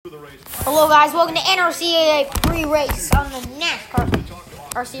Hello guys, welcome to NRRCAA pre-race on the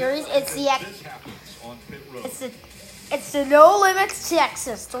NASCAR series. It's the No Limits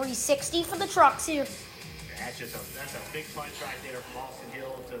Texas 360 for the trucks here. That's a big punch right there from Austin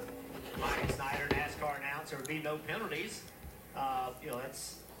Hill to Mike Snyder, NASCAR announcer. There would be no penalties.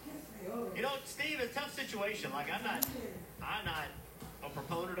 Steve, it's a tough situation. Like I'm not a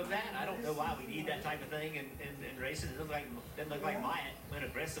proponent of that. I don't know why we need that type of thing in racing. It doesn't look like Myatt went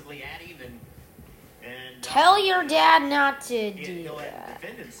aggressively at him and tell your dad not to do that.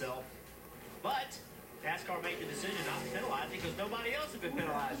 Defend himself, but NASCAR made the decision not to penalize him because nobody else has been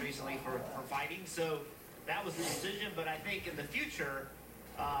penalized recently for fighting. So that was the decision. But I think in the future,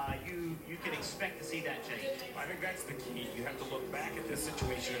 you can expect to see that change. I think that's the key. You have to look back at this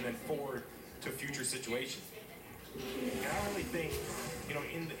situation and then forward to future situations. And I really think,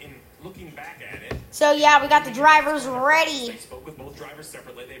 in looking back at it. So yeah, we got the drivers ready. They spoke with both drivers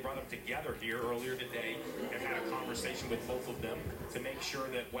separately. They brought them together here earlier today and had a conversation with both of them to make sure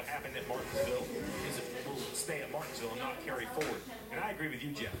that what happened at Martinsville will stay at Martinsville and not carry forward. And I agree with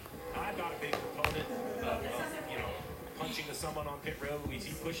you, Jeff. I'm not a big proponent of punching to someone on pit road. We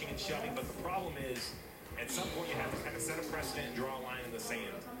see pushing and shoving, but the problem is, at some point you have to kind of set a precedent and draw a line in the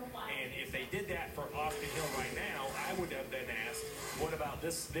sand. And if they did that for Austin Hill right now, I would have then asked, what about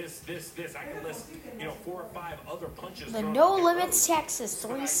this? I can list, 4 or 5 other punches. The No Limits Texas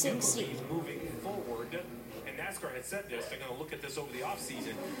 360. Moving forward, and NASCAR had said this, they're going to look at this over the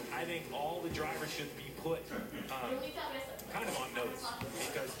offseason. I think all the drivers should be put kind of on notice,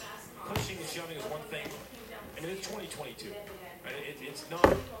 because pushing and shoving is one thing. I mean, it's 2022. Right? It's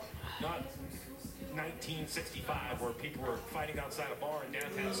not 1965 where people were fighting outside a bar in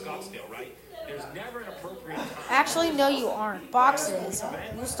downtown Scottsdale, right? There's never an appropriate time. Actually, no, you aren't. Boxes.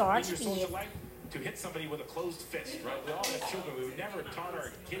 You start to hit somebody with a closed fist, right? We all have children. We would never taught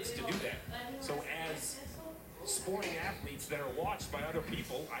our kids to do that. So as sporting athletes that are watched by other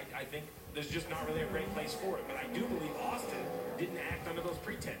people, I think there's just not really a great place for it. But I do believe Austin didn't act under those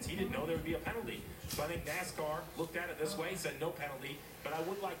pretense. He didn't know there would be a penalty. So I think NASCAR looked at it this way, said no penalty. But I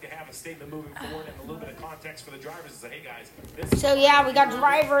would like to have a statement moving forward and a little bit of context for the drivers to say, hey guys, this is... So yeah, we got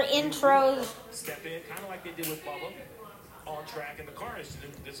driver intros. Step in, kind of like they did with Bubba, on track in the car issue.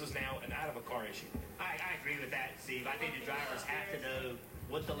 This is now an out-of-a-car issue. I agree with that, Steve. I think the drivers have to know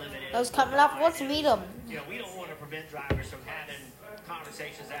what the limit is. Those coming up, let's meet them. We don't want to prevent drivers from having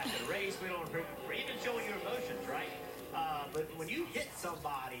conversations after the race. We don't even showing your emotions, right? But when you hit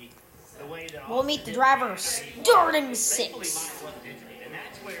somebody the way that we'll meet the driver starting 6. And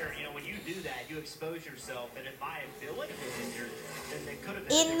that's where, when you do that, you expose yourself. And if my ability was injured, then they could have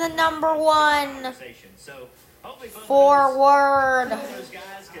been in the number 1. So hopefully forward. Those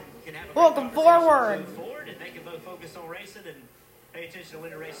guys can have a welcome forward. And they can both focus on racing and pay attention to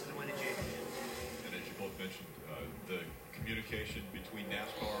winning races and winning championships. And as you both mentioned, the communication between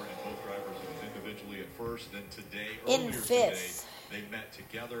NASCAR and both drivers was individually at first, then today, in 5th. today, they met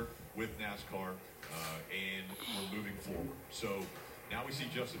together with NASCAR and we're moving forward. So now we see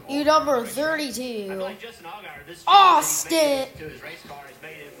Justin. Number 32. I feel like Justin Allgaier, this Austin to his race car has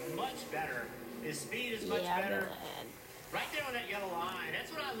made it much better. His speed is much better. Right there on that yellow line.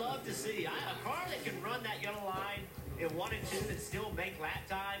 That's what I love to see. A car that can run that yellow line in 1 and 2 and still make lap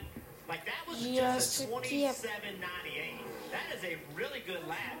time. Like that was just a 27.98. That is a really good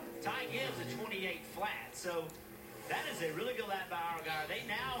lap. Ty Gibbs a 28 flat. So that is a really good lap by Allgaier. I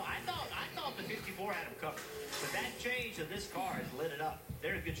thought the 54 had him covered. But that change of this car has lit it up.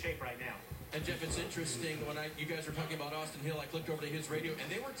 They're in good shape right now. And Jeff, it's interesting when you guys were talking about Austin Hill, I clicked over to his radio, and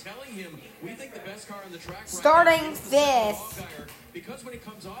they were telling him, we think the best car on the track starting right 5th. Because when he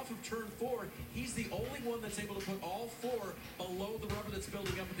comes off of turn 4, he's the only one that's able to put all 4 below the rubber that's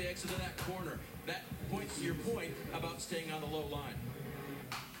building up at the exit of that corner. That points to your point about staying on the low line.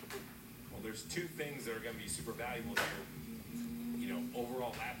 Well, there's 2 things that are going to be super valuable here.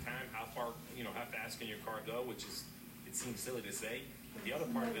 Overall lap time, how fast can your car go, which is, it seems silly to say. But the other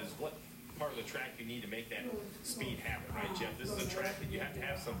part of it is what part of the track you need to make that speed happen, right, Jeff? This is a track that you have to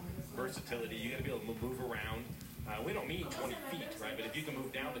have some versatility. You got to be able to move around. We don't mean 20 feet, right? But if you can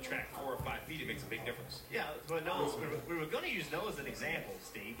move down the track 4 or 5 feet, it makes a big difference. Yeah, but we were going to use Noah as an example,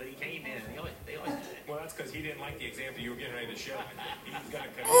 Steve, but he came in. They always do that. Well, that's because he didn't like the example you were getting ready to show. He's got to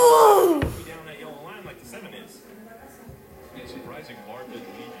come down that yellow line like the 7 is. It's surprising Marv didn't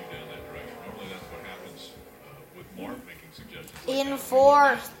lead you down that direction. Normally that's what happens with Marv making suggestions. In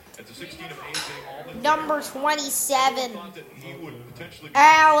 4th. At the 16 of AJ, number 27. Thought that he would potentially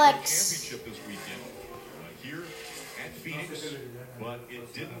Alex. championship this weekend. Here at Phoenix, but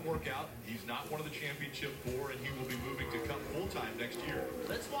it didn't work out. He's not one of the championship 4, and he will be moving to Cup full-time next year.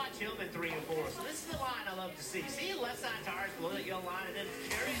 Let's watch him in 3 and 4. So this is the line I love to see. See the left side tires below that yellow line, and then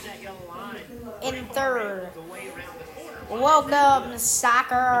carries that yellow line In third. the way around the corner. Welcome, Because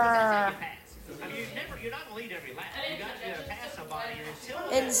soccer. that's how you pass. I mean, you're not going to lead every lap. You got to pass somebody, and until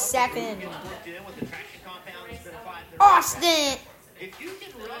In that second. gets worked in with the traction compound that's been applied to the Austin if you can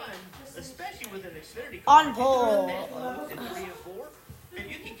run, especially with an Xfinity on car, pole. in 3 and 4, then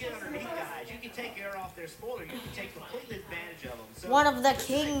you can get underneath guys. You can take air off their spoiler. You can take complete advantage of them. So One of the this is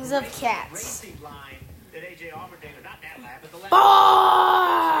a kings of great cats. Racing line that AJ Allmendinger, not that lap, but the lap.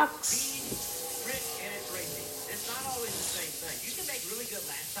 Box. Speed, grit, and it's racing. It's not always the same thing. You can make really good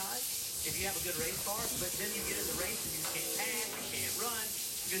lap time if you have a good race car, but then you get in the race and you can't pass, you can't run,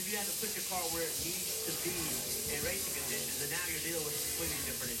 because you haven't put your car where it needs to be in racing conditions, and now you're dealing with completely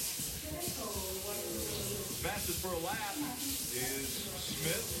different issues. Fastest for a lap is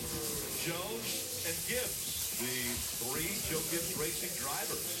Smith, Jones, and Gibbs. The 3 Joe Gibbs Racing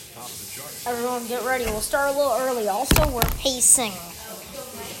drivers top of the chart. Everyone get ready. We'll start a little early. Also, we're pacing.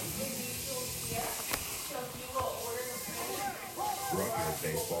 Brought your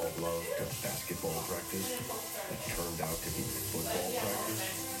baseball glove to basketball practice that turned out to be football practice.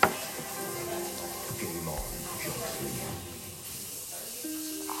 Game on, Johnson.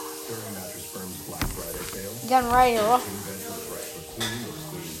 During Mattress Firm's Black Friday sale, Getting ready to roll. invent for the price for queen or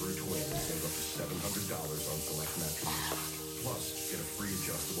queen for a twin and save up to $700 on select mattresses. Plus, get a free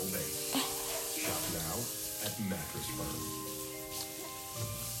adjustable base. Shop now at Mattress Firm.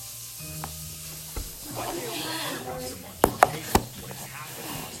 Why pay over $100 a month for cable when it's half the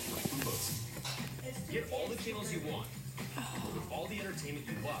cost for Fubo TV? Get all the channels you want with all the entertainment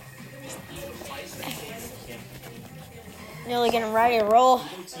you love. For the price that cable can't beat. Nearly getting ready to roll.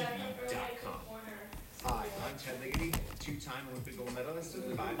 FuboTV.com. Hi, I'm Ted Ligety, 2-time Olympic gold medalist and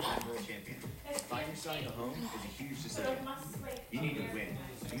 5-time world champion. Buying or selling a home is a huge decision. You need to win.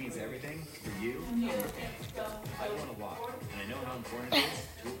 It means everything for you and your family. I won a lot, and I know how important it is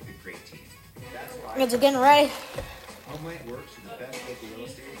to work with a great team. That's why It's getting ready. HomeLight works with the best local real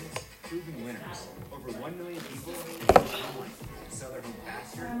estate agents, proven winners. Over 1 million people use HomeLight to sell their home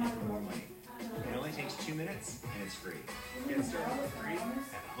faster and for more money. It only takes 2 minutes, and it's free. Get started for free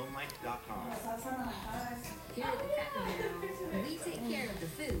at HomeLight.com. Here at the Cracker Barrel, we take care of the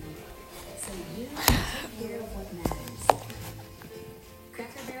food, so you can take care of what matters.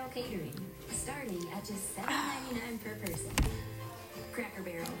 Cracker Barrel Catering, starting at just $7.99 per person. Cracker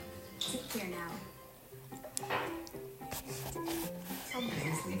Barrel, take care now. Some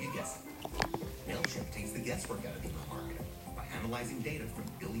things leave you guessing. MailChimp takes the guesswork out of email marketing by analyzing data from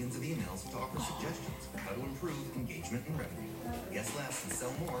billions of emails to offer suggestions for how to improve engagement and revenue. Guess less and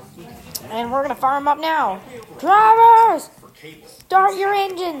sell more. And we're going to fire them up now. Drivers, For cable, start your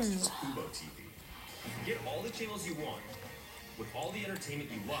engines. Fubo TV. Get all the channels you want with all the entertainment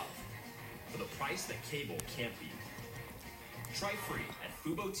you love for the price that cable can't beat. Try free at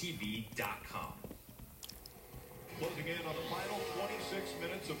FuboTV.com. Closing in on the final 26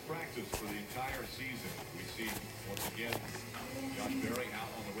 minutes of practice for the entire season. We see, once again, Josh Berry out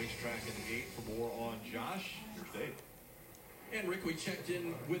on the racetrack in the gate. For more on Josh, here's Dave. And Rick, we checked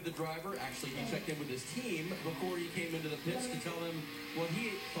in with the driver. Actually, he checked in with his team before he came into the pits to tell them what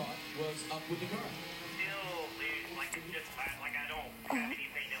he thought was up with the car. Still, like it's just like I don't have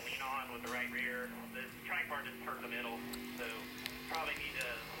anything to lean on with the right rear. The track bar just hurt the middle, so probably need to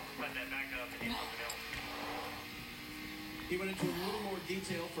put that back up and do something else. He went into a little more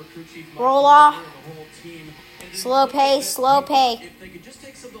detail for crew chief Mike Roll off. and the whole team. And Slow pace, slow pace. If they could just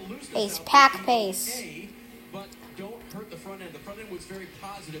take some of the looseness Pace, out, pack they'd be pace. okay, but don't hurt the front end. The front end was very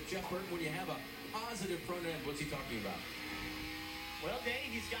positive. Jeff Burton, when you have a positive front end, what's he talking about? Well, Dave,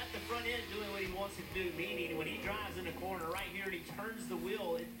 he's got the front end doing what he wants it to do, meaning when he drives in the corner right here and he turns the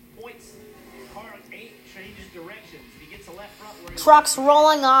wheel, it points, car 8 changes directions. He gets a left front where he Trucks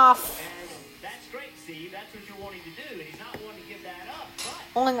rolling off. and that's great, Steve. That's what you're wanting to do, and he's not wanting to give that up. But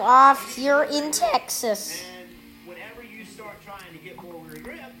Rolling off here in Texas. and whenever you start trying to get more rear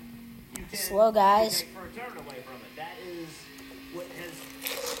grip, you tend Slow, guys. to take for a turn away from it. That is what has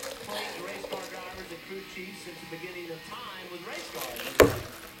plagued race car drivers and crew chiefs since the beginning of time with race cars.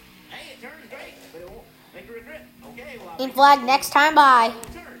 Hey, it turns great, but it won't make a rear grip. Okay, well, Green flag next time by.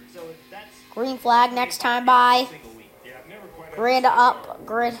 turn. So that's Green flag next time by. Single week. Yeah, I've never quite Grid understood up, how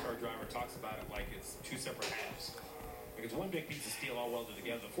grid. a car driver talks about it like it's 2 separate halves. Like it's one big piece of steel all welded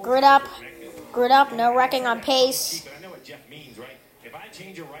together. The Grid forces up. are connected. Grid up, no wrecking on pace. But I know what Jeff means, right? If I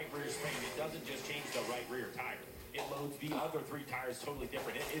change a right rear spring, it doesn't just change the right rear tire. It loads the other 3 tires totally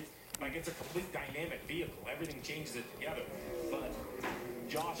different. Like, it's a complete dynamic vehicle. Everything changes it together. But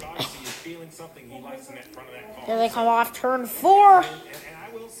Josh obviously is feeling something he likes in that front of that car. Here they come off turn 4. And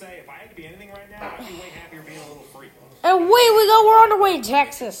I will say, if I had to be anything right now, I'd be way happier being a little free. And away we go. We're on our way to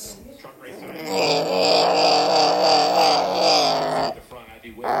Texas. Truck race today. The front, I'd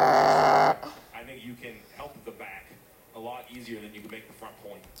be way I think you can help the back a lot easier than you can make the front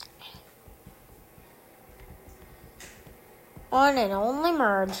point. On and only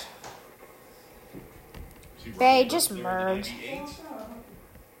merge. They just merge.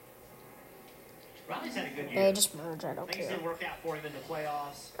 Riley's had a good year. They just merge. I don't Things care. didn't work out for him in the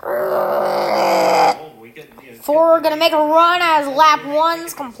playoffs. We're gonna make a run as lap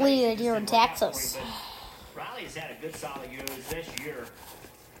 1's completed here in Texas. Riley's had a good solid year this year.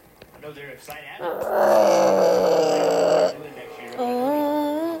 I know they're excited. Next year.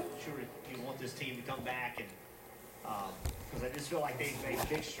 I'm sure you want this team to come back and because I just feel like they've made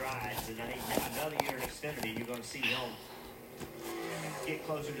big strides, and I think another year in Xfinity, you're going to see them get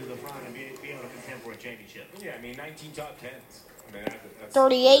closer to the front and be able to contend for a championship. Yeah, I mean, 19 top 10s. I mean, that's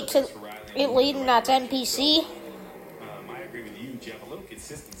 38 to for Riley. it leading. That's NPC. I agree with you, Jeff. A little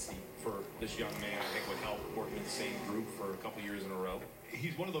consistency for this young man, I think, would help working with the same group for a couple years in a row.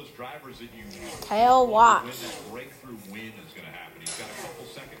 He's one of those drivers that you Hell watch. when that breakthrough win is going to happen. He's got a couple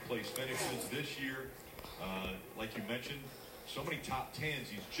second-place finishes this year. Like you mentioned, so many top 10s.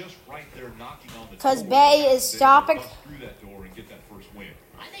 He's just right there knocking on the door. Because Bay is stopping. Bust through that door and get that first win.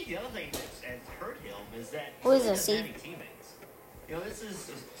 I think the other thing that's hurt him is that Who is he this, doesn't have Steve? any teammates. You know, this is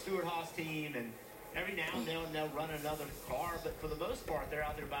a Stuart Haas team, and every now and then they'll run another car, but for the most part, they're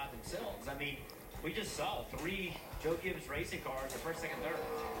out there by themselves. I mean, we just saw 3 Joe Gibbs racing cars, the first, second, third.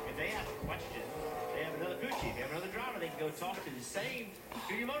 If they have a question, they have another crew chief, they have another driver they can go talk to. The same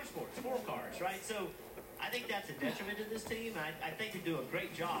Junior Motorsports, 4 cars, right? So I think that's a detriment to this team. I think they do a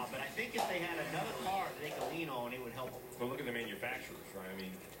great job, but I think if they had another car that they could lean on, it would help them. Well, look at the manufacturers, right? I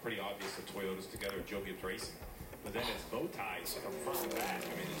mean, pretty obvious that Toyota's together with Joe Gibbs Racing. But then it's bow ties from front to back. I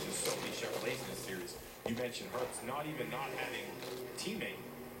mean, there's just so many Chevrolets in this series. You mentioned Hertz, not having a teammate.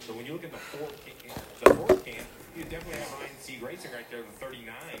 So when you look at the Ford camp, you definitely have Ryan Seed Racing right there, the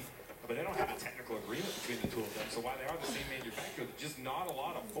 39. But they don't have a technical agreement between the two of them. So while they are the same manufacturer, there's just not a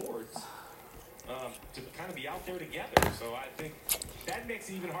lot of Fords to kind of be out there together. So I think that makes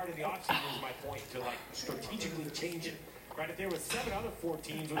it even harder in the offseason, is my point, to like strategically change it. Right? If there were 7 other 4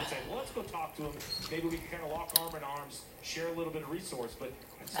 teams, we would say, well, let's go talk to them. Maybe we can kind of lock arm in arms, share a little bit of resource. But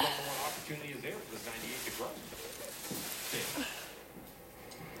I just don't know what opportunity is there for this 98 to grow.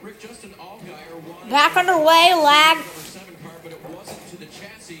 Rick, Justin Allgaier won. Back underway, lag. Number 7 car, but it wasn't to the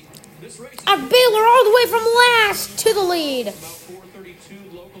chassis. This race is And Baylor all the way from last to the lead. about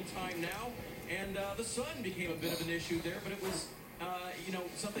 4:32 local time now, and the sun became a bit of an issue there, but it was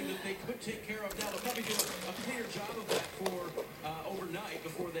something that they could take care of. Now they'll probably do a cleaner job of that for overnight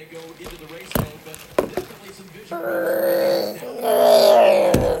before they go into the race mode, but definitely some vision. Put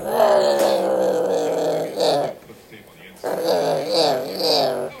the tape on the inside. I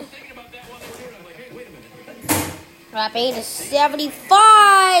was thinking about that while they were doing it. I'm like, hey, wait a minute. Lap 8 is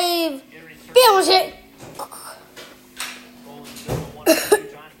 75. Baylor's hit. Bowling still one or two,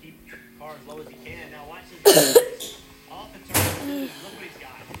 trying to keep the car as low as he can. Now watch this. Off the turn 2, look what he's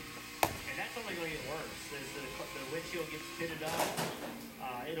got. And that's only going to get worse. As the windshield gets pitted up,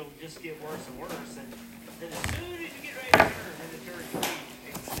 it'll just get worse and worse. And then as soon as you get ready to turn into turn 3,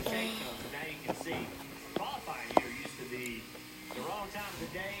 the change comes. And now you can see qualifying here used to be the wrong time of the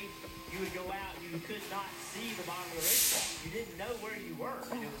day. You would go out and you could not see the bottom of the racetrack. You didn't know where you were.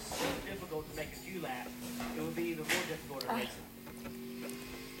 It was so difficult to make a few laps. It would be even more difficult to race it.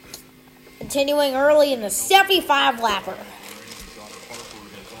 Continuing early in the 75 lapper. Harper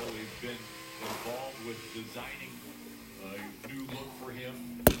has always been involved with designing a new look for him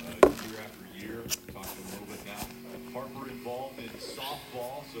year after year. Talked to him a little bit now. Harper involved in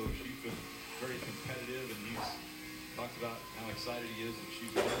softball, so she's been very competitive, and he's talked about how excited he is that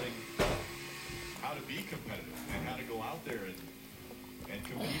she's learning how to be competitive and how to go out there and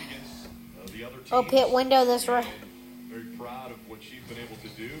compete against the other teams. Oh, pit window this way. Very proud of what she's been able to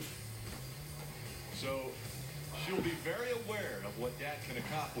do. So she'll be very aware of what Dad can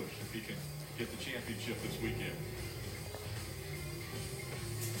accomplish if he can get the championship this weekend.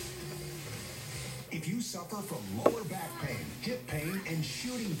 If you suffer from lower back pain, hip pain, and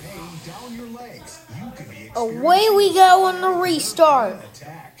shooting pain down your legs, you could be Away we go on the restart.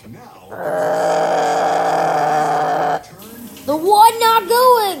 attack. Now, The one not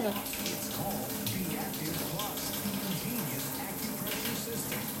going. it's called Be Active Plus, the ingenious acupressure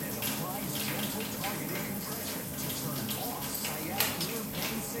system that applies gentle targeted compression to turn off sciatic nerve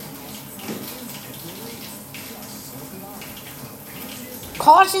pain signals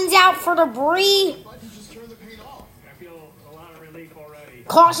Caution's out for debris. Just turn the paint off. I feel a lot of relief already.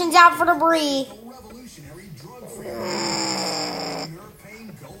 Caution's out for debris. Revolutionary drug-free. Your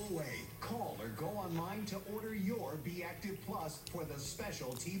pain go away. Call or go online to order your Be Active Plus for the special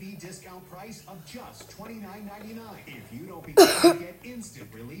TV discount price of just $29.99. If you don't begin to get instant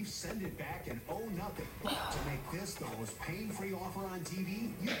relief, send it back and owe nothing. To make this the most pain-free offer on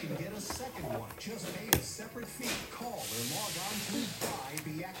TV, you can get a second one. Just pay a separate fee. Call or log on to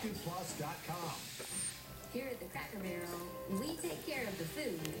buybeactiveplus.com. Here at the Cracker Barrel, we take care of the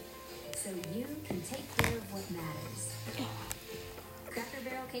food so you can take care of what matters. Cracker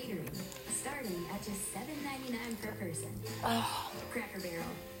Barrel Catering, starting at just $7.99 per person. Cracker Barrel,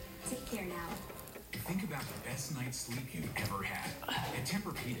 take care now. Think about the best night's sleep you've ever had. At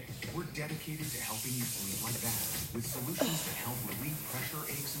Tempur-Pedic, we're dedicated to helping you sleep like that, with solutions that help relieve pressure,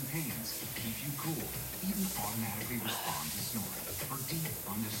 aches, and pains, keep you cool, even automatically respond to snoring for deep,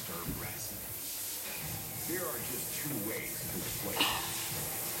 undisturbed rest. There are just two ways to explain it.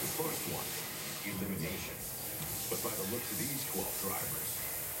 The first one, elimination. But by the looks of these 12 drivers,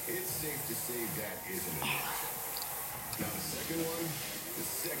 it's safe to say that isn't an option. Now the second one is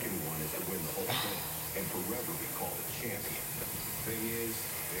to win the whole thing and forever be called a champion. Thing is,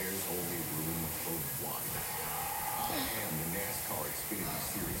 there's only room for one. I am the NASCAR Xfinity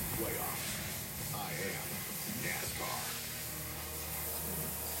Series playoff. I am NASCAR.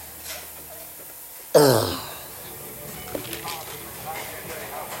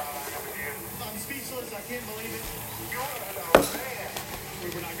 I'm speechless. I can't believe it. We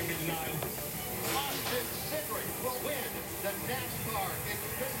were not going to be denied. Austin Cindric will win the NASCAR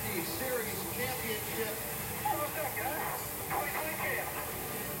Xfinity Series Championship.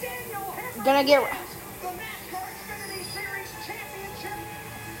 Gonna get. The NASCAR Xfinity Series Championship.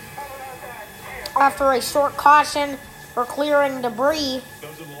 After a short caution for clearing debris.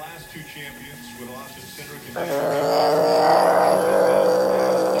 Those are the last two champions with Austin Cindric and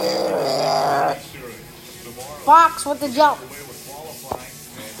Fox with the jump. away with qualifying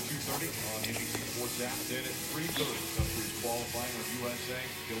at 2:30 on NBC Sports app. Then at 3:30 comes his qualifying on USA.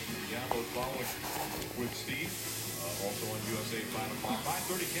 Go through the download following with Steve. Also on USA 5 o'clock.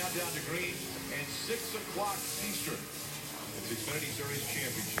 5:30 countdown to green and 6 o'clock Eastern. It's Xfinity Series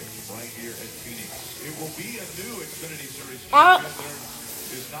Championship right here at Phoenix. It will be a new Xfinity Series championship.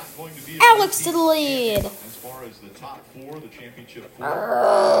 There is not going to be a Alex to the lead. as far as the top four, the championship four.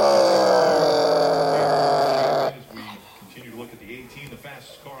 As we continue to look at the 18, the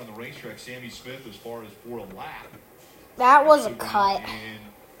fastest car on the racetrack, Sammy Smith, as far as for a lap. That was a cut. And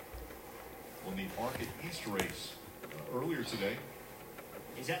on the Market East race earlier today.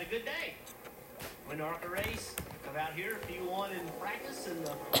 He's had a good day. Win the ARCA race. Come out here, P1 in practice in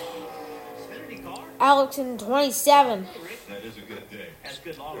the Xfinity car. Alex in 27. That is a good day. That's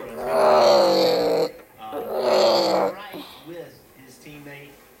good long run. Right with his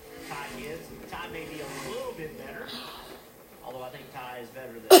teammate Ty Gibbs. Ty may be a little bit better, although I think Ty is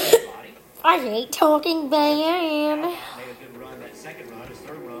better than everybody. I hate talking band. Made a good run that second run. His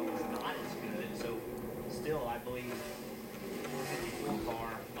third run was not as good. So still, I believe the 454 car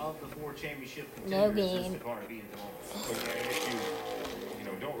of the four championship No contenders is gain. the car to beat at the moment. But if you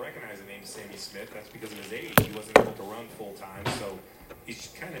don't recognize the name Sammy Smith, that's because of his age. He wasn't able to run full time, so he's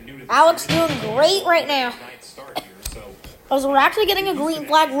kind of new to the Alex series. doing great right now. Ninth start here, so Because we're actually getting a green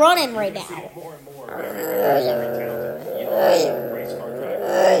flag running right you're gonna see now. it more and more. Very talented, race car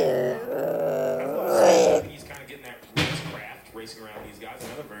driver. He's kind of getting that racecraft, racing around these guys.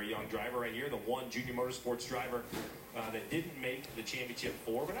 Another very young driver right here, the one junior motorsports driver that didn't make the championship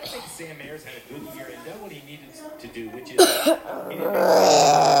four. But I think Sam Ayers had a good year and done what he needed to do, which is he didn't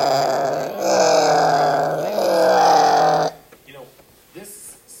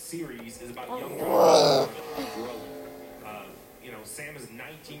this series is about young drivers growing. Sam is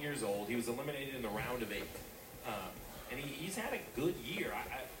 19 years old. He was eliminated in the round of 8. And he's had a good year.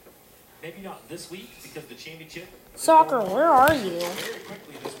 Maybe not this week because the championship. Soccer, where are you? Very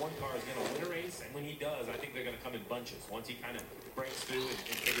quickly, this one car is going to win a race. And when he does, I think they're going to come in bunches. Once he kind of breaks through and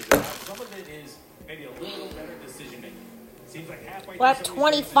figures it out. Some of it is maybe a little better decision making. Seems like halfway through Lap some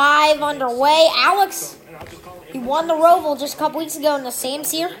of these 25 underway. Alex, and I'll just call it he won the Roval just a couple weeks ago in the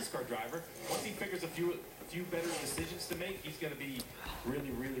Sam's here. race car driver. Once he figures a few better decisions to make, he's going to be really,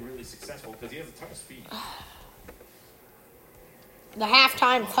 really, really successful because he has a ton of speed. The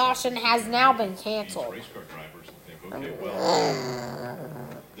halftime caution has now been canceled. Race car drivers think, okay, well,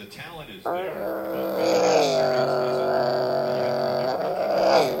 the talent is there.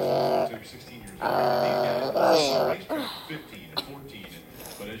 But 16 years old. Racetrack 15 and 14.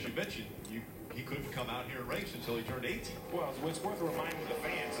 But as you mentioned, he could wouldn't come out here and race until he turned 18. Well, it's worth reminding the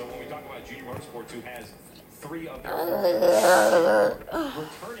fans. So when we talk about Junior Motorsports, who has 3 of their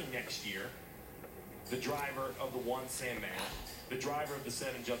returning next year, the driver of the 1, Sam Mann, the driver of the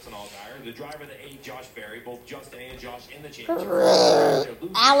 7, Justin Allgaier, the driver of the 8, Josh Berry, both Justin and Josh in the championship.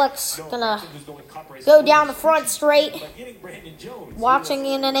 Alex gonna go down the front straight, watching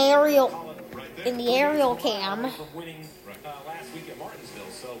in an aerial, in the aerial cam. Winning last week at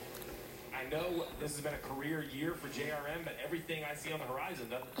Martinsville, so I know this has been a career year for JRM, but everything I see on the horizon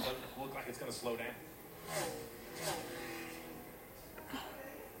doesn't look like it's going to slow down.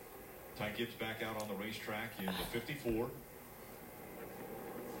 Ty Gibbs back out on the racetrack in the 54.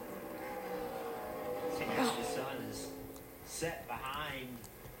 See, now the sun is set behind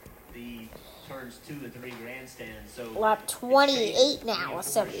the turns 2 and 3 grandstand. So Lap 28 now,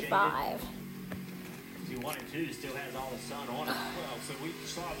 75. See, 1 and 2 still has all the sun on it. Well, so we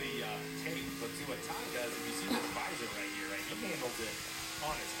saw the tape, but see what Todd does. If you see this visor right here, right, he handles it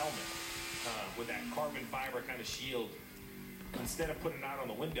on his helmet with that carbon fiber kind of shield. Instead of putting it out on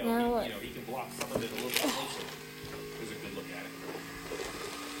the window, he can block some of it a little bit closer. There's a good look at it.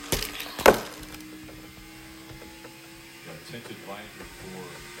 Got a tinted visor for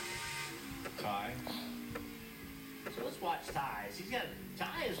Ty. So let's watch Ty.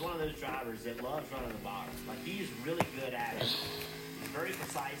 Ty is one of those drivers that loves running the bottom. Like, he's really good at it. He's very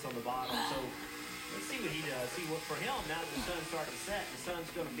precise on the bottom. So let's see what he does. See what for him, now that the sun's starting to set, the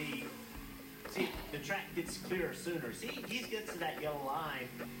sun's going to be. See, the track gets clearer sooner. See, he gets to that yellow line,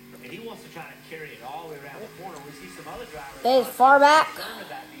 and he wants to try to carry it all the way around the corner. We see some other drivers. They far back.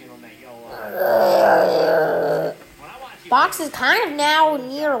 Being on that yellow line. Box is kind of now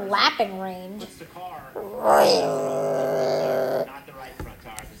near lapping range. Puts the car not the right front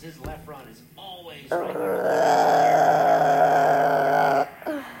tire, because his left front is always right there.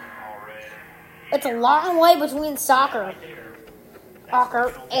 It's a long way between soccer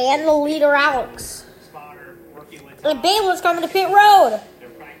and the leader, Alex. And Baylor's coming to pit road. They're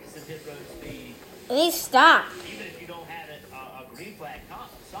practicing pit road speed. And he stopped. Even if you don't have a green flag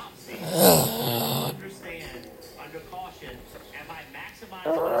stop speed, understand, under caution, and by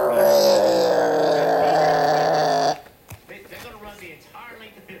maximizing they're going to run the entire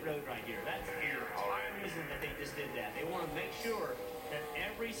length of pit road right here. That's the entire reason that they just did that. They want to make sure that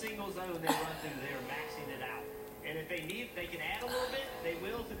every single zone they run through, they are maxing it out. And if they can add a little bit, they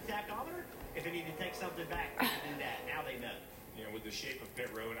will to the tachometer. If they need to take something back, they can do that. Now they know. You know, with the shape of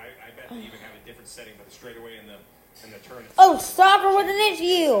pit road, I bet they even have a different setting for the straightaway and the turn. Oh, soccer with an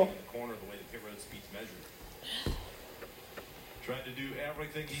issue. In the corner, the way the pit road speed's measured. Trying to do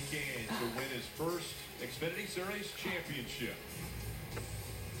everything he can to win his first Xfinity Series championship.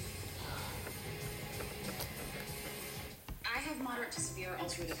 I have moderate to severe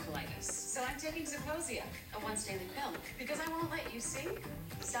ulcerative colitis, so I'm taking Zeposia, a once-daily pill, because I won't let UC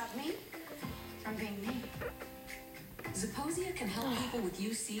stop me from being me. Zeposia can help people with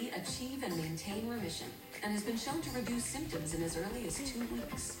UC achieve and maintain remission, and has been shown to reduce symptoms in as early as 2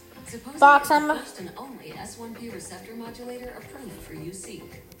 weeks. Zeposia is the first and only S1P receptor modulator approved for UC.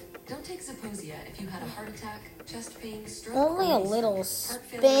 Don't take Zeposia if you had a heart attack, chest pain, stroke, only a little heart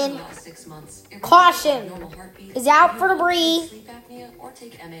spin. failure in the last 6 months. Caution is out for debris. Sleep apnea or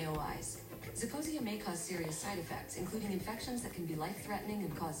take MAOIs. Zeposia may cause serious side effects, including infections that can be life-threatening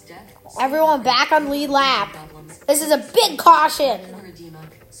and cause death. Everyone back on lead lap. This is a big caution. Edema,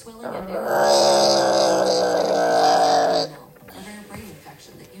 swelling, and a rare brain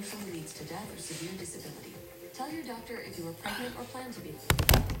infection that usually leads to death or severe disability. Tell your doctor if you are pregnant or plan to be.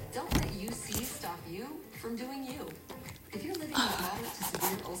 Don't let UC stop you from doing you. If you're living with moderate to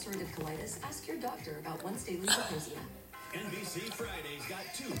severe ulcerative colitis, ask your doctor about once-daily Zeposia. NBC Friday's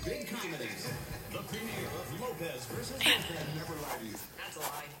got 2 big comedies. The premiere of Lopez vs. Lopez. Never lie to you. That's a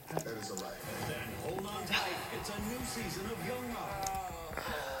lie. That is a lie. Then hold on tight. It's a new season of Young Rock.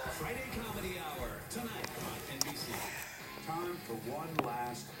 Friday Comedy Hour. Tonight on NBC. Time for one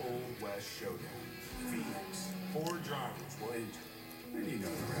last Old West showdown. Phoenix. 4 drivers will enter. And you know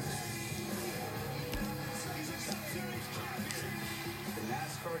the rest. The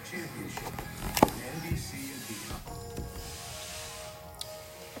NASCAR Championship on NBC and Peacock.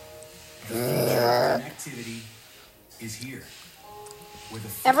 The future of connectivity is here.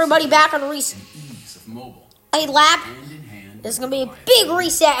 Everybody back on reset. Ease of mobile. A lap. There's going to be a big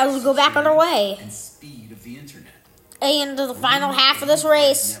reset as we go back on our way. And speed of the internet. And to the final half of this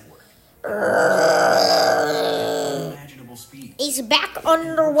race. Unimaginable speed. It's back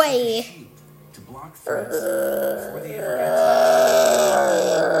underway. To block threats before they ever get to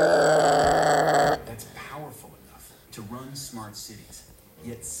you. That's powerful enough to run smart cities,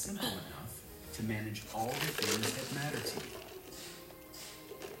 yet simple enough to manage all the things that matter to you.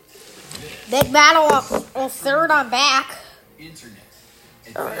 Big battle on third on back. Internet.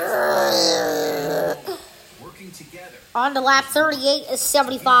 Working together. On to lap 38 is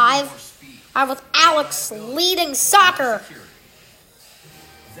 75. I'm with Alex leading soccer.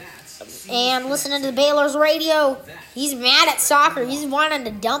 And listening to Baylor's radio, he's mad at soccer. He's wanting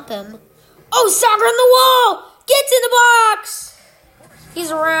to dump him. Oh, soccer in the wall! Gets in the box! He's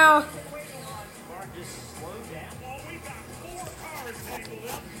around.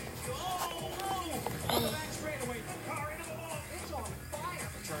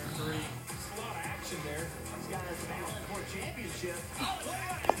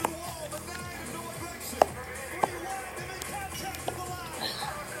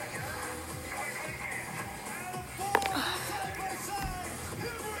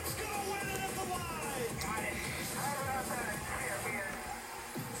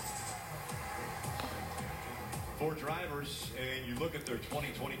 For drivers, and you look at their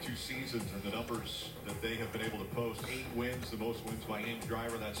 2022 seasons and the numbers that they have been able to post, 8 wins, the most wins by any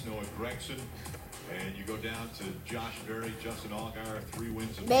driver, that's Noah Gregson. And you go down to Josh Berry, Justin Allgaier, 3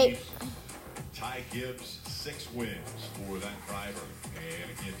 wins apiece. Ty Gibbs, 6 wins for that driver.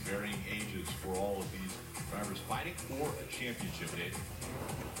 And again, varying ages for all of these drivers fighting for a championship, Dave.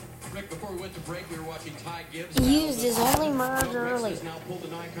 Rick, before we went to break, we were watching Ty Gibbs. He used his only merge early. Now pulled the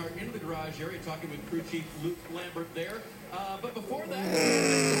 9-car into the garage area, talking with crew chief Luke Lambert there. But before that,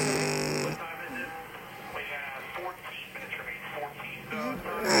 What time is it? We have 14 minutes remaining. 14. So,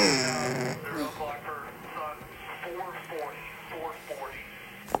 0 o'clock for Sun. 4:40. 4:40.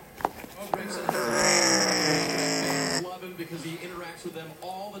 oh, Gregson, love him because he interacts with them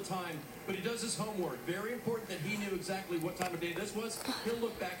all the time. But he does his homework. Very important that he knew exactly what time of day this was. He'll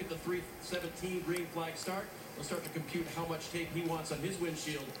look back at the 3:17 green flag start. He'll start to compute how much tape he wants on his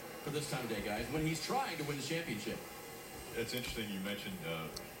windshield for this time of day, guys, when he's trying to win the championship. It's interesting you mentioned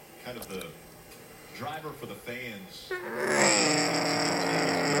kind of the driver for the fans.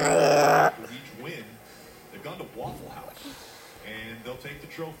 With each win, they've gone to Waffle House, and they'll take the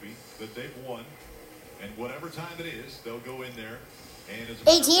trophy that they've won, and whatever time it is, they'll go in there. And as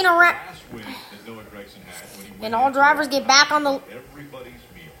 18 around. last win that Noah Gregson had, when he And all drivers get back on the everybody's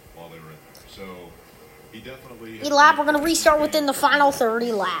meal while they were in there. So he definitely. lap. We're going to restart within the final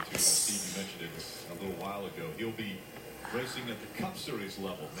 30 laps. Steve, you mentioned it a little while ago. He'll be racing at the Cup Series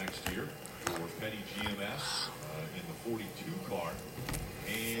level next year for Petty GMS in the 42 car.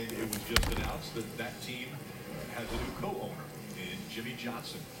 And it was just announced that that team has a new co-owner. And Jimmy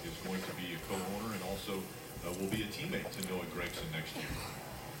Johnson is going to be a co-owner and also will be a teammate to Noah Gregson next year.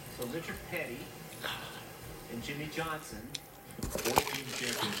 So Richard Petty and Jimmy Johnson. 14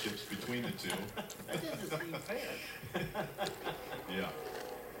 championships between the two. That doesn't seem fair. Yeah.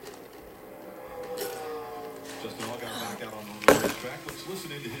 Justin Allgaier back out on the racetrack. Let's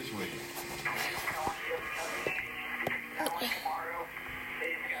listen into his radio.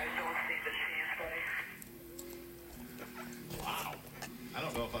 Wow. I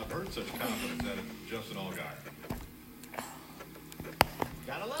don't know if I've heard such confidence out of Justin Allgaier.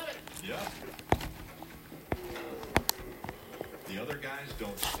 Gotta love it. Yeah. The other guys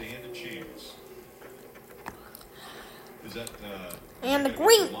don't stand a chance. Is that And the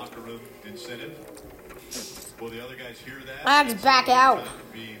green locker room incentive? Will the other guys hear that? I have to back out.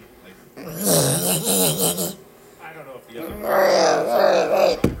 I don't know if the other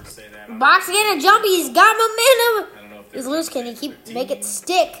say that. Boxing in and jumpy. He's got momentum. He's loose. Can he make it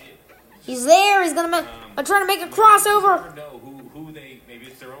stick? He's there. He's gonna. I'm trying to make a crossover.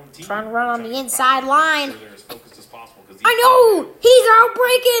 Trying to run on the inside line. I know! He's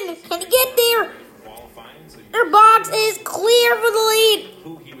outbreaking! Can he get there? Their box is clear for the lead.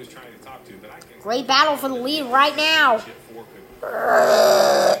 Great battle for the lead right now.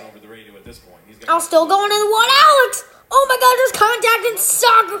 I'm still going in the one. Alex! Oh my god, there's contact in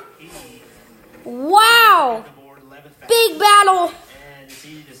soccer. Wow. Big battle. And it's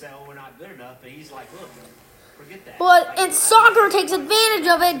easy to say, oh, we're not good enough, but he's like, look, forget that. But and soccer takes advantage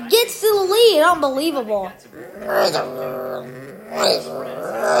of it, gets to the lead. Unbelievable. We got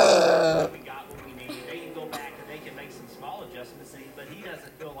what we needed. They can go back and they can make some small adjustments, but he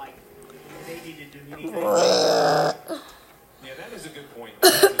doesn't feel like they need to do anything. Yeah, that is a good point.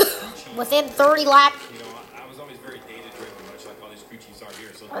 Within 30 laps. You know, I was always very data-driven, much like all these crew chiefs are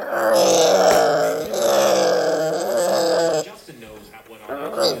here. So Justin knows what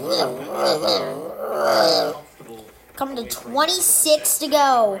comfortable. Coming to 26 to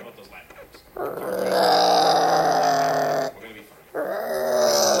go.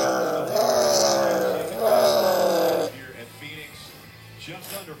 Here at Phoenix, just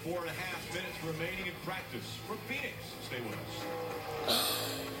under 4.5 minutes remaining in practice for Phoenix. Stay with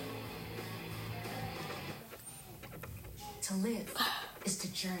us. To live is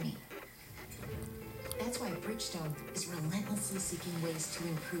to journey. That's why Bridgestone is relentlessly seeking ways to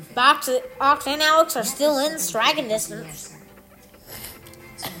improve it. Ox and Alex are still in striking distance.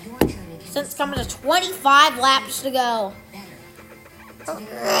 So your journey can Since coming to 25 laps to go. for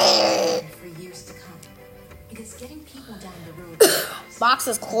years to come. Because getting people down the road Box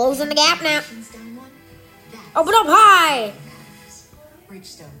is closing the gap now. down one, Open up high.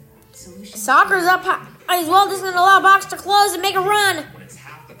 Bridgestone. Solutions. Soccer's up high as well. This is going to allow Box to close and make a run. When it's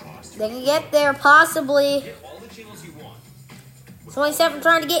half the cost, They can get there possibly. get all the channels you want. 27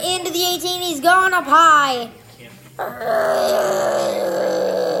 trying to get into the 18. He's gone up high.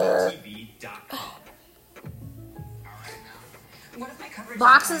 TV.com. What if my coverage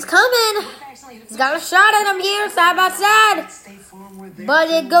Box is coming. He's got a shot at him here, side by side. But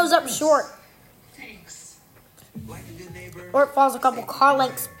it goes up short. Thanks. Like a good neighbor, Or it falls a couple car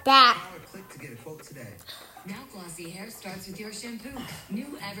lengths back. click to get a quote today. Now glossy hair starts with your shampoo.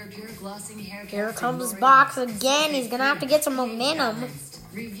 New Everpure glossing hair. Here comes Box again. He's going to have to get some momentum.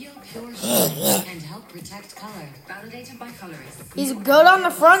 Reveal pure shine and help protect color. Validated by colorists. He's good on the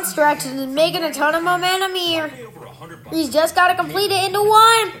front stretch and is making a ton of momentum here. He's just got to complete it into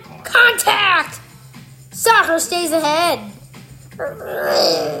one. Contact! Soccer stays ahead.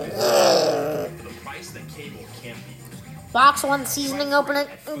 The price that cable can't beat. Box won the seasoning opening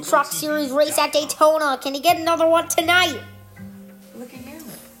truck series race at Daytona. Can he get another one tonight? Look at you.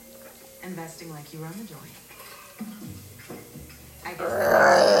 Investing like you run the joint. I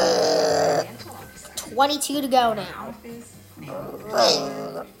guess 22 to go now.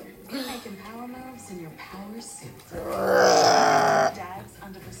 you're making power moves in your power suit. Dads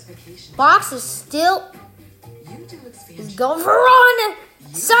under this vacation. Box is still You do expansion. he's going for a run.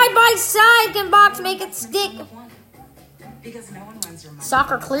 Side by side, can Box make it stick? Because no one runs your mind.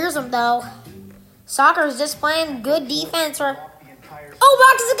 Soccer clears him though. Soccer is just playing good defense. Oh,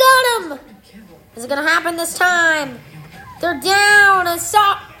 Box has got him. Is it gonna happen this time? They're down and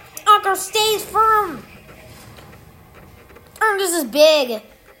Soccer stays firm. This is big.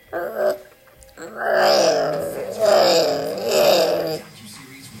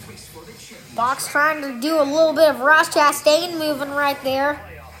 Box trying to do a little bit of Ross Chastain moving right there.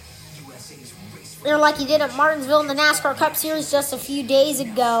 They're like he did at Martinsville in the NASCAR Cup Series just a few days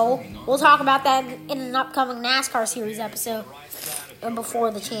ago. We'll talk about that in an upcoming NASCAR Series episode and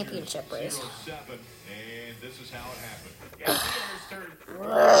before the championship race. And this is how it happened.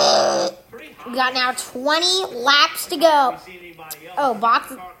 We got now 20 laps to go. Oh, Box.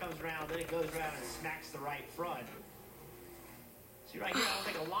 Car comes around, then it goes around and smacks the right front. See right here, I don't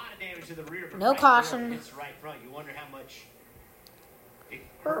think a lot of damage to the rear. But No right caution. there, it's the right front. You wonder how much.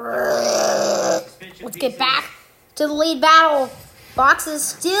 Let's get back to the lead battle. Box is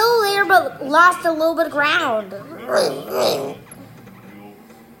still there, but lost a little bit of ground.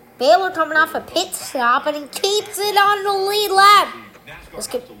 Baylor coming off a pit stop, and he keeps it on the lead lap. Let's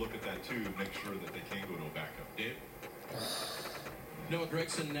NASCAR get has to look at that too, make sure that they can go to a backup. Dave? Noah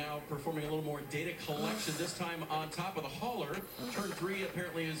Gregson now performing a little more data collection, this time on top of the hauler. Turn 3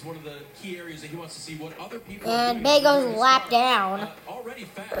 apparently is one of the key areas that he wants to see what other people are And doing. Bago's lap down. Already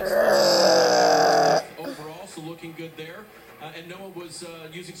fast. Overall, so looking good there. And Noah was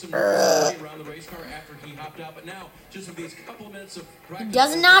using some around the race car after he hopped out. But now, just with these couple of minutes of practice.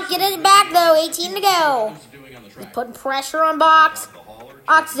 Does not get it back, though. 18 to go. He's putting pressure on Box.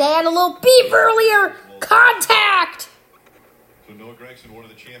 Box, they had a little beep earlier. Contact! So Noah Gregson, one of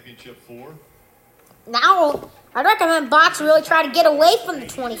the championship 4. Now, I'd recommend Box really try to get away from the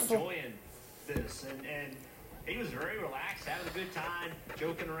 24. Enjoying this, and he was very relaxed, having a good time,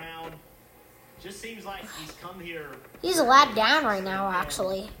 joking around. Just seems like he's come here. He's a lap down right now,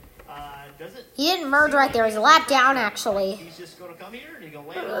 actually. Does it? He didn't merge right there. He's a lap down, actually. He's just going to come here and he's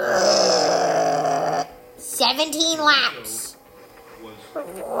going to land. 17 laps.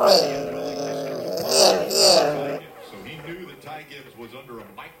 So he knew that Ty Gibbs was under a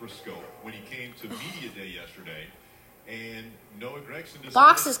microscope when he came to media day yesterday. And Noah Gregson decided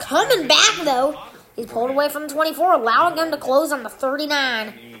Box is coming back, though. He's pulled away from the 24, allowing him to close on the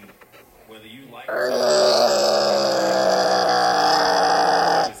 39. Whether you like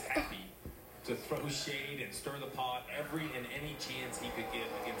was happy to throw shade and stir the pot every and any chance he could get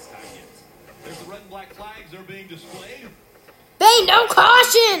against Ty Gibbs. There's the red and black flags. They're being displayed. Hey, no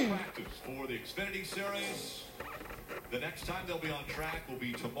caution! Practice for the Xfinity Series. The next time they'll be on track will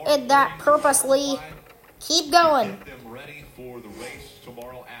be tomorrow. And that purposely. Keep going. Get them ready for the race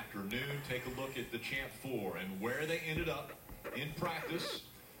tomorrow afternoon. Take a look at the Champ 4 and where they ended up in practice.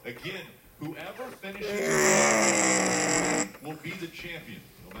 Again, whoever finishes will be the champion,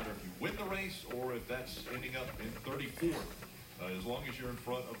 no matter if you win the race or if that's ending up in 34th, as long as you're in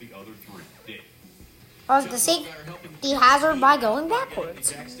front of the other three. Dave. I was going to say the hazard by going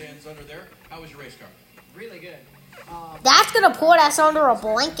backwards. How was your race car? Really good. That's going to put us under a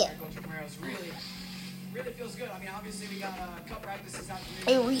blanket. Really feels good. I mean, obviously we got a couple practices out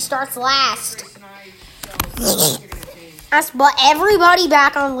It restarts last. tonight, so That's but everybody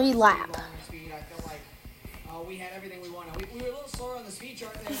back on lead lap. speed. I feel like we had everything we wanted. We were a little slower on the speed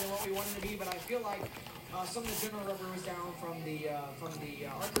chart than what we wanted to be, but I feel like some of the general rubber was down from the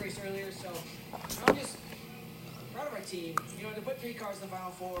arc race earlier. So I'm just proud of our team. You know, to put 3 cars in the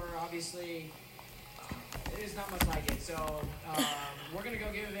final 4, obviously, it is not much like it. So we're gonna go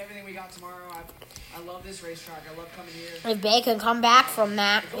give it everything we got tomorrow. I love this racetrack. I love coming here. If they can come back from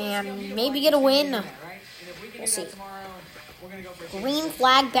that and maybe get a win. Right? And if we can We'll do see. that tomorrow, we're gonna go for a Green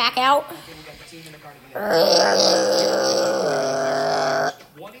flag back out.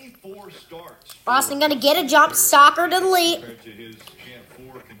 24 starts. Boston gonna get a jump. Soccer to the lead. Compared to his Champ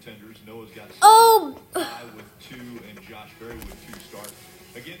 4 contenders, Noah's got Oh! 5 with 2 and Josh Berry with 2 starts.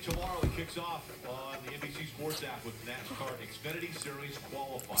 Again, tomorrow it kicks off on the NBC Sports app with NASCAR Xfinity Series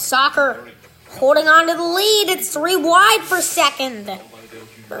qualifying. Soccer holding on to the lead. It's 3 wide for second.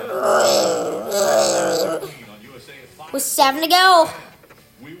 With 7 to go.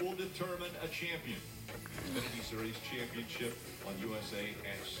 We will determine a champion. Xfinity Series championship on USA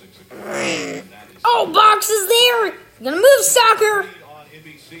at 6 o'clock. Oh, Box is there. Gonna move Soccer.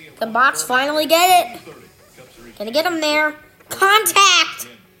 Can Box finally get it? Gonna get him there. Contact.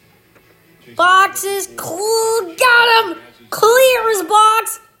 Box is cool. Got him. Clear as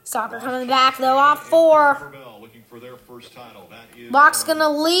Box. Soccer coming back though off 4. Box gonna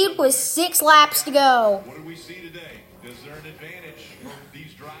lead with 6 laps to go. What do we see today? Is there an advantage from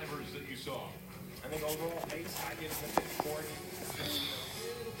these drivers that you saw? I think overall pace, I give him the 54. A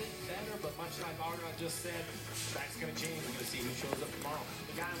little bit better, but much like Arnold just said, that's going to change. We're going to see who shows up tomorrow.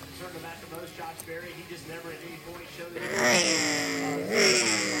 The guy I'm concerned about the most, Josh Berry, he just never at any point showed it.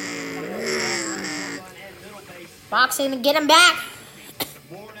 Box gonna get him back.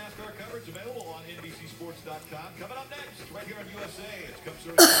 More NASCAR coverage available on NBCSports.com. Coming up next, right here on USA, it's Cup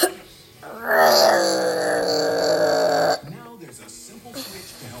Series. Now there's a simple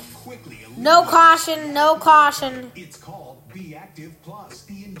switch to help quickly eliminate. No caution, no caution. It's called Be Active Plus,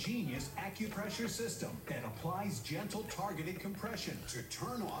 the ingenious acupressure system that applies gentle targeted compression to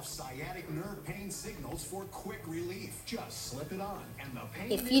turn off sciatic nerve pain signals for quick relief. Just slip it on, and the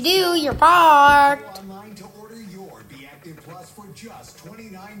pain. If you do, you're parked. Go online to order your Be Active Plus for just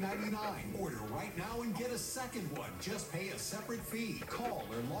 $29.99. Order right now and get a second one. Just pay a separate fee. Call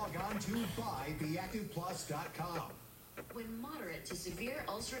or log on to buybeactiveplus.com. When moderate to severe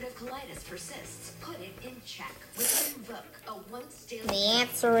ulcerative colitis persists, put it in check with Rinvoq, a once daily. The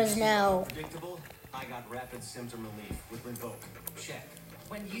answer is no. Predictable? I got rapid symptom relief with Rinvoq. Check.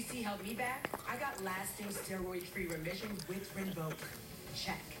 When UC held me back, I got lasting steroid-free remission with Rinvoq.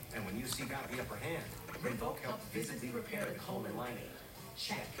 Check. And when UC got the upper hand, Rinvoq helped visibly repair the colon lining.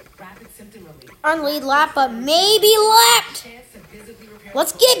 Check. Rapid symptom relief. On lead lap, but maybe left.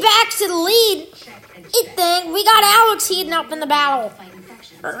 Let's get back to the lead. Ethan, we got Alex heating up in the battle.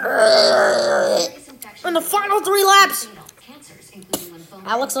 In the final 3 laps.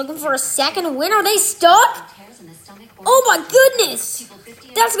 Alex looking for a second win. Are they stuck? Oh my goodness.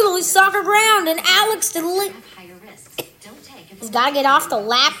 That's going to lose Soccer ground. And Alex to lead. He's got to get off the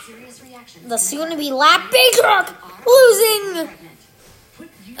lap. The soon-to-be lap. Big truck losing.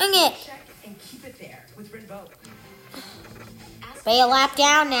 Dang it. And keep it there with Rinvoq. Bay a lap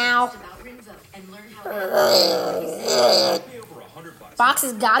down now. Box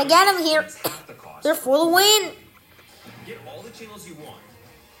has got to get him here. They're for the win. Get all the channels you want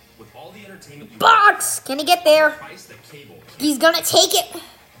with all the entertainment you Box! Can he get there? He's going to take it.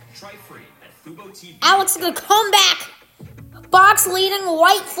 Try free at Fubo TV. Alex is going to come back. Box leading.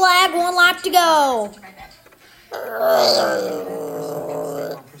 White flag. 1 lap to go.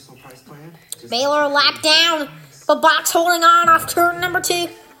 Baylor lap down. But Box holding on off turn number 2.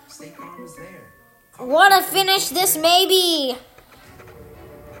 What a finish this may be.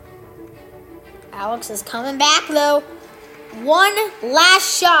 Alex is coming back though. 1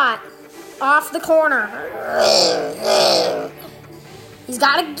 last shot off the corner. He's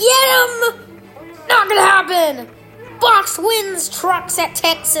got to get him. Not going to happen. Box wins trucks at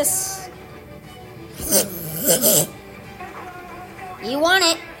Texas. You won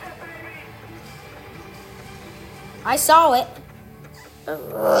it. I saw it.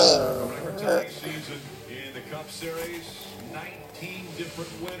 Record tying season in the Cup Series, 19 different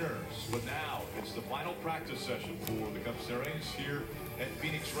winners. But now it's the final practice session for the Cup Series here at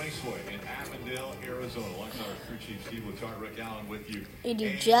Phoenix Raceway in Avondale, Arizona. Alongside our crew chief, Steve Letarte, Rick Allen with you. And you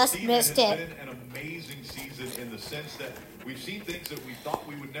And just Steve, missed it. It's been an amazing season in the sense that we've seen things that we thought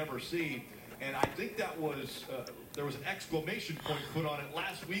we would never see. And I think that was, there was an exclamation point put on it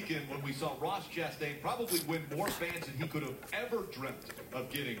last weekend when we saw Ross Chastain probably win more fans than he could have ever dreamt of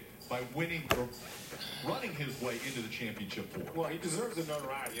getting by winning or running his way into the championship four. Well, he deserves the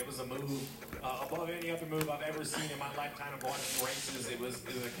notoriety. It was a move above any other move I've ever seen in my lifetime of watching races. It was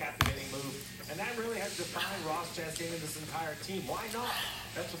a captivating move. And that really has defined Ross Chastain and this entire team. Why not?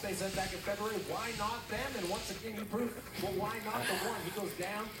 That's what they said back in February. Why not them? And once again, he proved, well, why not the one? He goes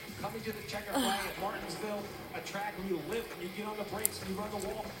down, coming to the checker flag at Martinsville, a track where you lift and you get on the brakes and you run the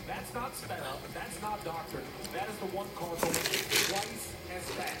wall. That's not sped up. That's not doctored. That is the one car going twice as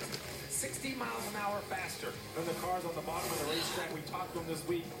fast. 60 miles an hour faster than the cars on the bottom of the racetrack. We talked to him this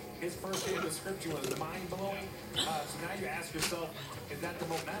week. His first day of description was mind-blowing. So now you ask yourself, is that the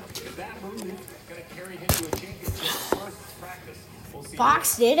momentum? Is that move going to carry him to a championship first practice? We'll see.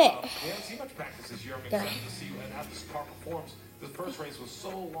 Fox did it. We haven't seen much practice this year. I'm excited to see how this car performs. The first race was so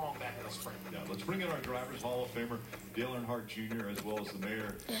long back in the spring. Yeah, let's bring in our drivers, Hall of Famer Dale Earnhardt Jr., as well as the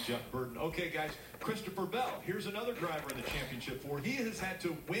mayor, Jeff Burton. Okay, guys, Christopher Bell. Here's another driver in the championship four. He has had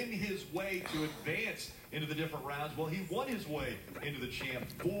to win his way to advance into the different rounds. Well, he won his way into the champ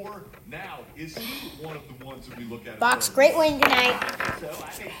four. Now, is he one of the ones that we look at? Fox, great win tonight. So I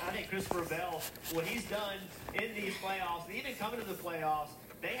think Christopher Bell, what he's done in these playoffs, even coming to the playoffs,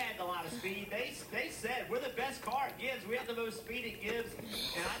 they had a lot of speed. They said, we're the best car at Gibbs. We have the most speed at Gibbs.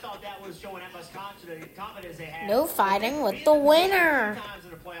 And I thought that was showing how much confidence they had. No fighting with the winner. Times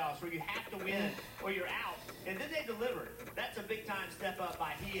in the playoffs where you have to win or you're out. And then they delivered. That's a big time step up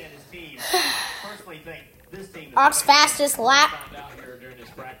by he and his team. I personally think this team Fox fastest lap. Out here during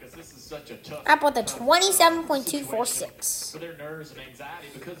this practice, this is such a tough. Up with a 27.246. For their nerves and anxiety,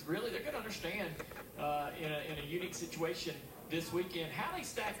 because really they're going to understand in a unique situation this weekend how they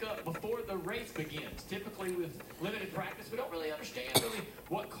stack up before the race begins. Typically with limited practice, we don't really understand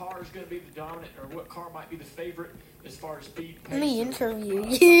what car is going to be the dominant or what car might be the favorite as far as speed. Let me interview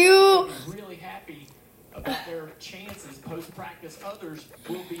you. Really happy about their chances post-practice. Others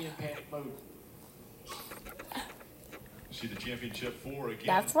will be in panic mode. See the championship four again.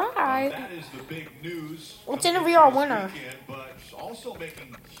 That's right. That is the big news. Let's interview our winner. Weekend, but also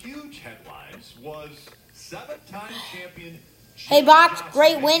making huge headlines was seven-time champion. Hey, Box,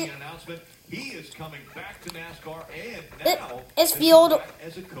 great win. He is coming back to NASCAR and now it's fueled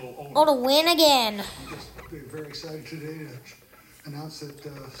as a co-owner. to win again. We're very excited today to announce that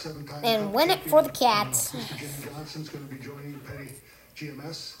seven-time And win it for the Cats. Mr. Jimmy Johnson's going to be joining Petty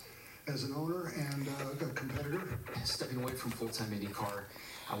GMS as an owner and a competitor. Stepping away from full-time IndyCar,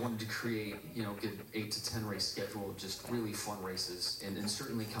 I wanted to create, good 8 to 10 race schedule, just really fun races, and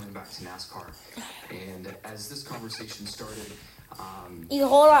certainly coming back to NASCAR. And as this conversation started, you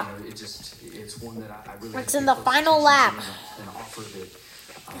hold up. It's one that I really. It's in the final lap. An offer that,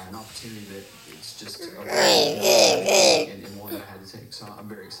 an opportunity that it's just and one that I had to take. So I'm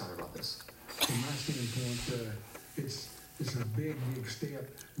very excited about this. From my standpoint, it's a big step,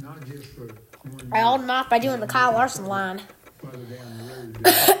 not just for. I held him off by doing the Kyle Larson line. Farther down the road,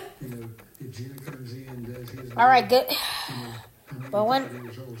 if Jimmy comes in and does his. All right, good. But when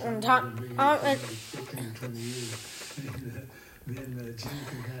 15, 20 years, then Jimmy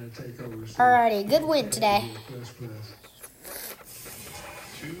can kind of take over. Alrighty, good win today.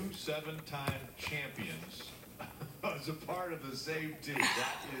 Two seven-time champions as a part of the same team.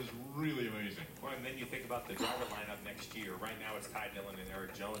 That is really amazing. Well, and then you think about the driver lineup next year. Right now it's Ty Dillon and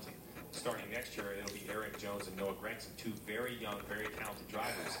Eric Jones. And starting next year, it'll be Eric Jones and Noah Gregson, two very young, very talented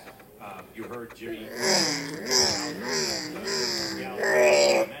drivers. You heard Jimmy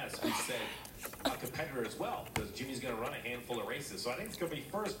who said a competitor as well, because Jimmy's going to run a handful of races. So I think it's going to be,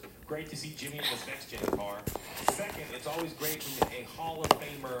 first, great to see Jimmy in this next-gen car. Second, it's always great when a Hall of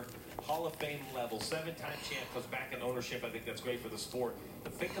Famer, Hall of Fame level, seven-time champ goes back in ownership. I think that's great for the sport.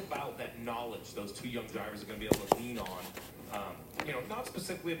 But think about that knowledge those two young drivers are going to be able to lean on. Not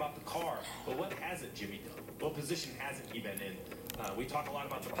specifically about the car, but what hasn't Jimmy done? What position hasn't he been in? We talk a lot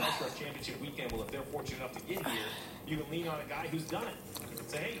about the pressure of championship weekend. Well, if they're fortunate enough to get here, you can lean on a guy who's done it.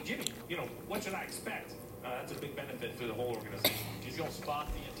 Say, hey, Jimmy, what should I expect? That's a big benefit for the whole organization. He's going to spot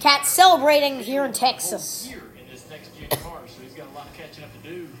the Cats celebrating here in Texas. Here in this next gen car, so he's got a lot of catching up to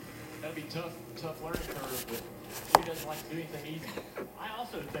do. That'd be tough learning curve. But He doesn't like to do anything easy. I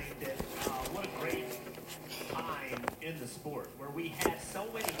also think that what a great time in the sport where we have so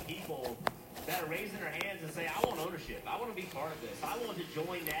many people that are raising their hands and say, I want ownership. I want to be part of this. I want to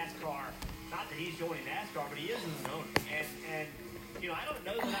join NASCAR. Not that he's joining NASCAR, but he is as an owner. And you know, I don't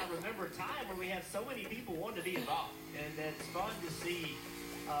know that I remember a time where we have so many people wanting to be involved. And it's fun to see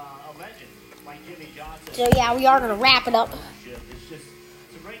a legend like Jimmy Johnson. So yeah, we are going to wrap it up. It's just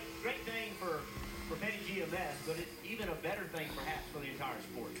it's a great thing for Petty GMS, but it's even a better thing perhaps for the entire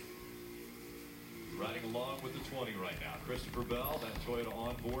sport. Riding along with the 20 right now. Christopher Bell, that Toyota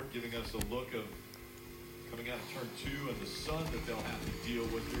on board, giving us a look of coming out of turn 2 and the sun that they'll have to deal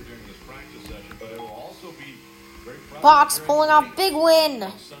with here during this practice session. But it will also be very proud. Fox pulling off big win.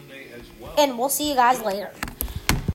 Sunday as well. And we'll see you guys later.